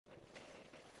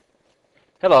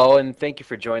Hello, and thank you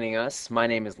for joining us. My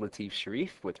name is Latif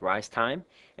Sharif with Risetime,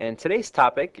 and today's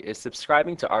topic is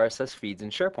subscribing to RSS feeds in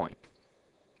SharePoint.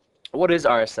 What is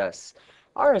RSS?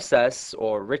 RSS,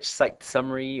 or Rich Site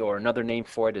Summary, or another name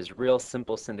for it is Real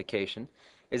Simple Syndication,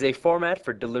 is a format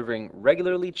for delivering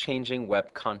regularly changing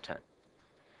web content.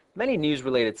 Many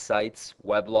news-related sites,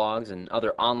 weblogs, and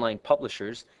other online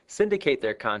publishers syndicate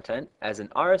their content as an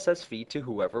RSS feed to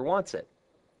whoever wants it.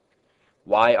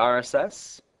 Why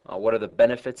RSS? What are the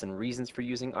benefits and reasons for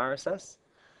using RSS?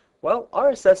 Well,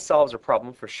 RSS solves a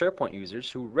problem for SharePoint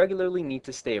users who regularly need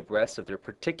to stay abreast of their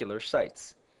particular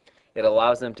sites. It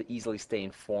allows them to easily stay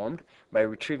informed by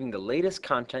retrieving the latest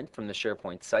content from the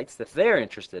SharePoint sites that they're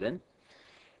interested in.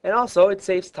 And also, it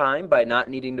saves time by not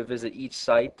needing to visit each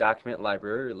site, document,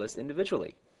 library, or list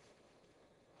individually.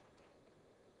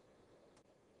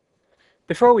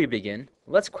 Before we begin,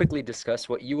 let's quickly discuss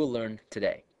what you will learn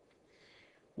today.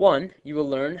 1. You will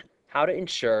learn how to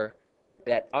ensure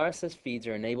that RSS feeds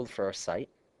are enabled for our site.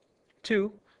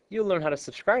 2. You'll learn how to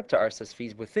subscribe to RSS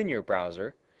feeds within your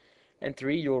browser. And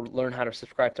 3. You'll learn how to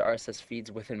subscribe to RSS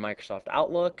feeds within Microsoft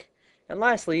Outlook. And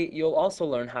lastly, you'll also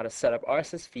learn how to set up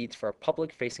RSS feeds for a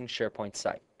public-facing SharePoint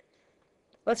site.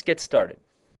 Let's get started.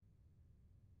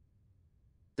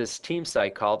 This team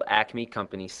site called Acme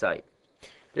Company Site.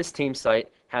 This team site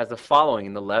has the following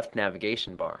in the left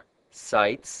navigation bar: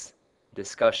 sites,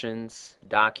 discussions,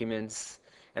 documents,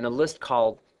 and a list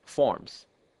called forms.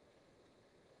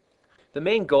 The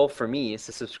main goal for me is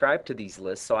to subscribe to these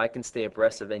lists so I can stay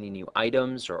abreast of any new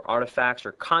items or artifacts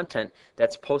or content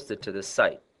that's posted to this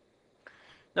site.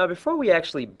 Now, before we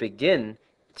actually begin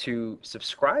to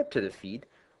subscribe to the feed,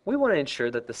 we want to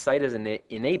ensure that the site is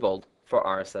enabled for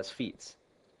RSS feeds.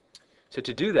 So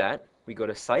to do that, we go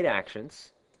to Site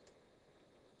Actions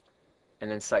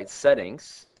and then Site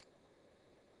Settings.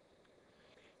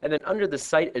 And then under the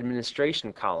Site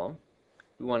Administration column,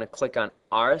 we want to click on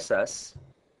RSS.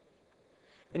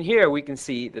 And here we can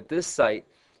see that this site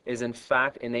is in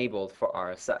fact enabled for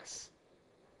RSS.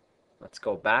 Let's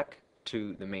go back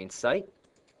to the main site.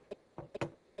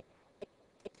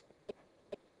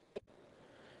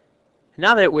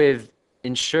 Now that we've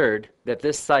ensured that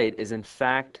this site is in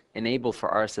fact enabled for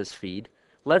RSS feed,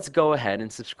 let's go ahead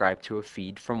and subscribe to a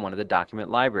feed from one of the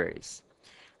document libraries.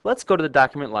 Let's go to the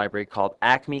document library called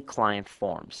Acme Client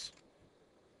Forms.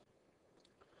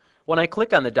 When I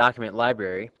click on the document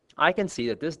library, I can see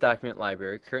that this document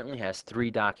library currently has 3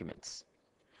 documents.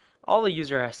 All the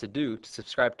user has to do to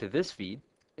subscribe to this feed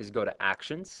is go to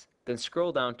Actions, then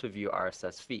scroll down to View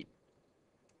RSS Feed.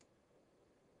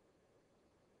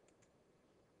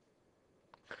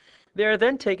 They are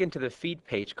then taken to the feed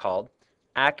page called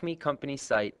Acme Company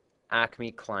Site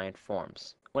Acme Client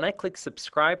Forms. When I click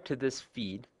Subscribe to this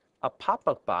feed, a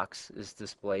pop-up box is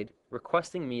displayed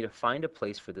requesting me to find a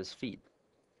place for this feed.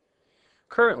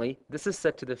 Currently, this is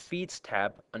set to the Feeds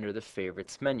tab under the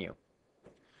Favorites menu.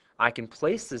 I can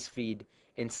place this feed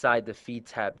inside the Feed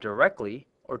tab directly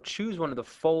or choose one of the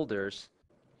folders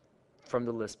from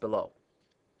the list below.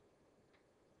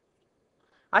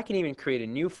 I can even create a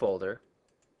new folder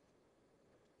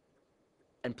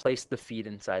and place the feed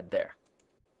inside there.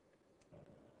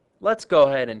 Let's go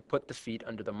ahead and put the feed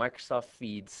under the Microsoft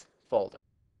Feeds folder.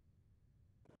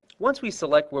 Once we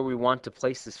select where we want to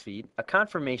place this feed, a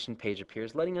confirmation page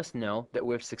appears letting us know that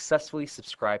we've successfully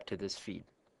subscribed to this feed.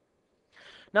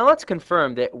 Now let's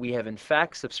confirm that we have in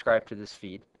fact subscribed to this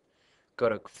feed. Go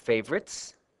to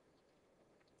Favorites,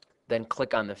 then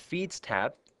click on the Feeds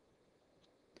tab,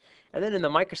 and then in the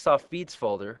Microsoft Feeds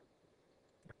folder,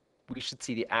 we should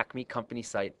see the Acme Company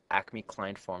Site Acme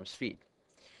Client Forms feed.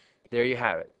 There you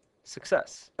have it.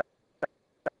 Success.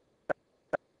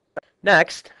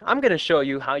 Next, I'm going to show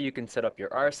you how you can set up your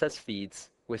RSS feeds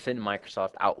within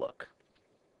Microsoft Outlook.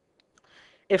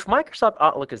 If Microsoft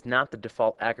Outlook is not the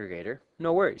default aggregator,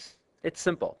 no worries. It's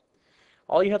simple.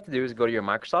 All you have to do is go to your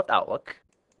Microsoft Outlook,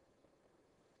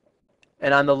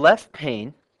 and on the left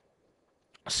pane,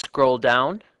 scroll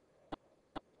down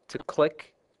to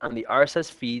click on the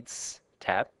RSS Feeds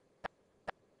tab,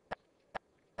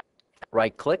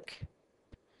 right-click,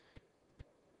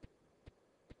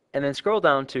 and then scroll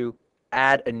down to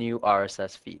Add a new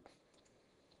RSS feed.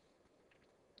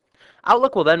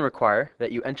 Outlook will then require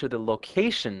that you enter the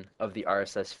location of the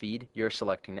RSS feed you're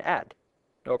selecting to add.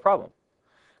 No problem.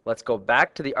 Let's go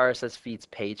back to the RSS Feeds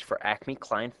page for Acme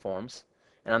Client Forms,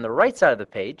 and on the right side of the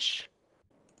page,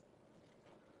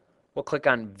 we'll click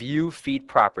on View Feed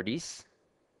Properties.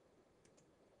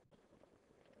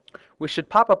 We should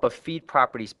pop up a Feed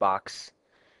Properties box,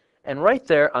 and right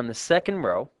there on the second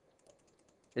row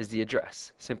is the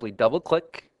address. Simply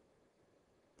double-click,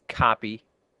 copy,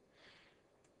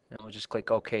 And we'll just click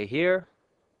OK here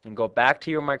and go back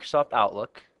to your Microsoft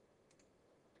Outlook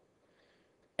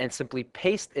and simply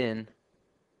paste in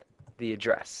the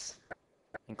address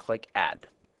and click Add.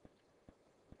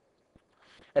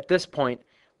 At this point,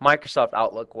 Microsoft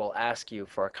Outlook will ask you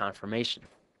for a confirmation.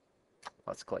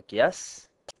 Let's click Yes.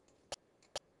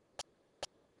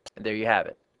 And there you have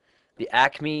it. The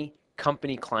Acme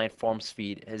Company Client Forms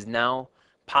feed is now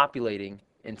populating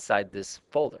inside this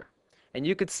folder. And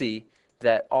you could see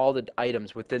that all the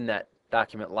items within that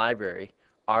document library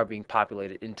are being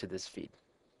populated into this feed.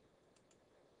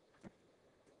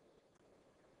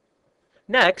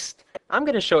 Next, I'm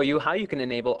going to show you how you can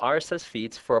enable RSS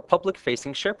feeds for a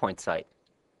public-facing SharePoint site.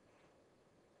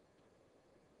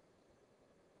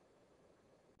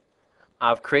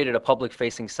 I've created a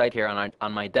public-facing site here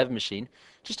on my dev machine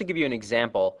just to give you an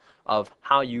example of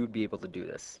how you would be able to do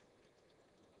this.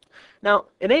 Now,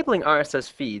 enabling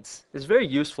RSS feeds is very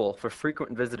useful for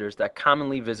frequent visitors that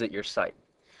commonly visit your site,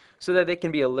 so that they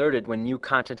can be alerted when new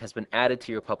content has been added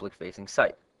to your public-facing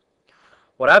site.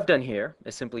 What I've done here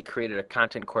is simply created a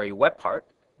content query web part,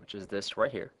 which is this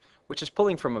right here, which is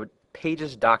pulling from a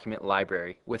Pages document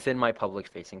library within my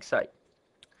public-facing site.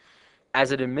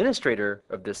 As an administrator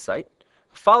of this site,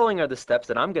 following are the steps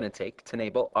that I'm going to take to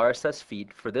enable RSS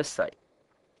feed for this site.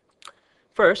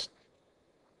 First,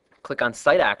 click on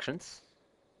Site Actions,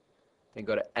 then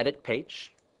go to Edit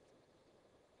Page.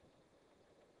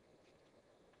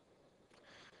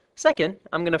 Second,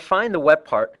 I'm going to find the web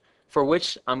part for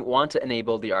which I want to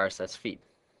enable the RSS feed.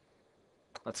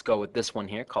 Let's go with this one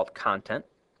here called Content.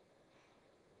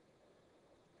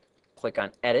 Click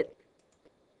on Edit,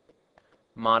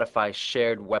 Modify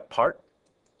Shared Web Part.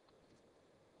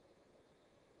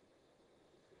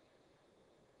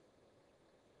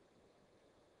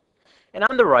 And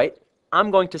on the right,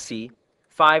 I'm going to see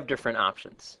 5 different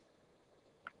options: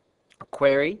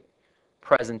 Query,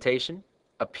 Presentation,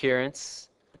 Appearance,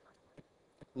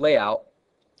 Layout,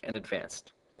 and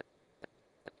Advanced.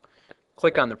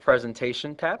 Click on the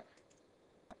Presentation tab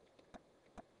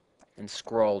and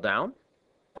scroll down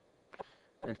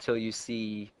until you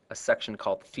see a section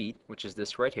called Feed, which is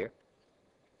this right here.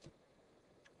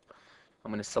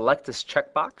 I'm going to select this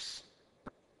checkbox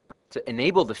to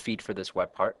enable the feed for this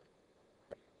web part.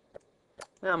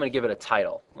 Now I'm going to give it a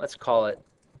title. Let's call it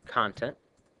Content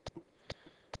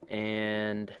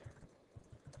and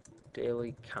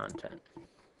Daily Content.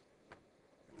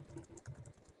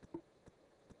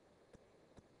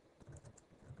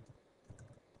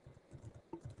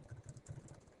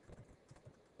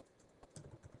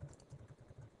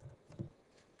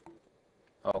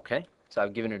 Okay, so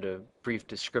I've given it a brief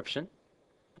description.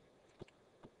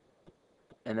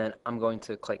 And then I'm going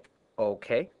to click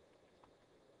OK.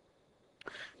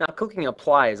 Now, clicking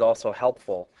Apply is also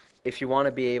helpful if you want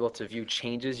to be able to view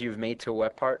changes you've made to a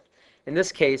web part. In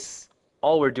this case,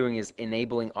 all we're doing is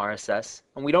enabling RSS,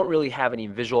 and we don't really have any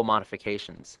visual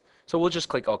modifications. So we'll just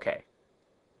click OK.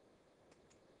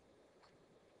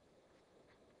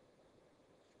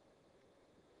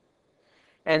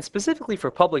 And specifically for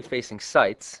public-facing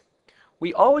sites,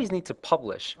 we always need to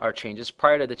publish our changes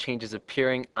prior to the changes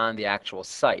appearing on the actual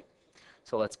site.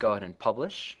 So let's go ahead and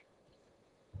publish.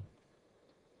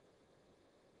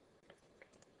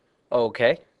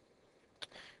 Okay.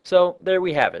 So there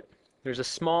we have it. There's a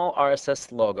small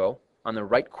RSS logo on the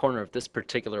right corner of this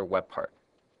particular web part.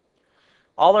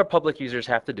 All our public users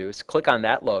have to do is click on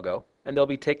that logo, and they'll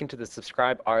be taken to the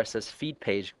Subscribe RSS feed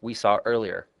page we saw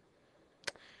earlier.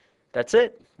 That's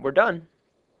it. We're done.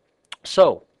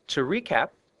 So, to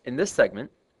recap, in this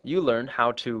segment, you learned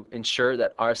how to ensure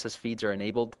that RSS feeds are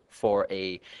enabled for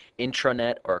a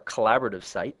intranet or collaborative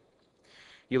site.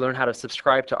 You learned how to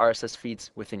subscribe to RSS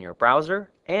feeds within your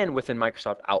browser and within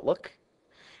Microsoft Outlook.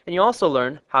 And you also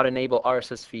learned how to enable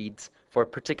RSS feeds for a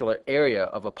particular area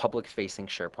of a public-facing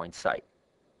SharePoint site.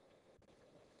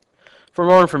 For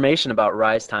more information about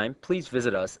Risetime, please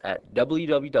visit us at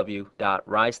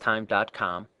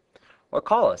www.risetime.com or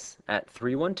call us at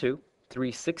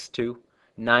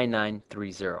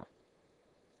 312-362-9930.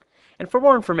 And for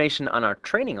more information on our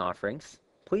training offerings,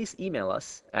 please email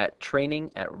us at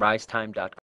training@risetime.com.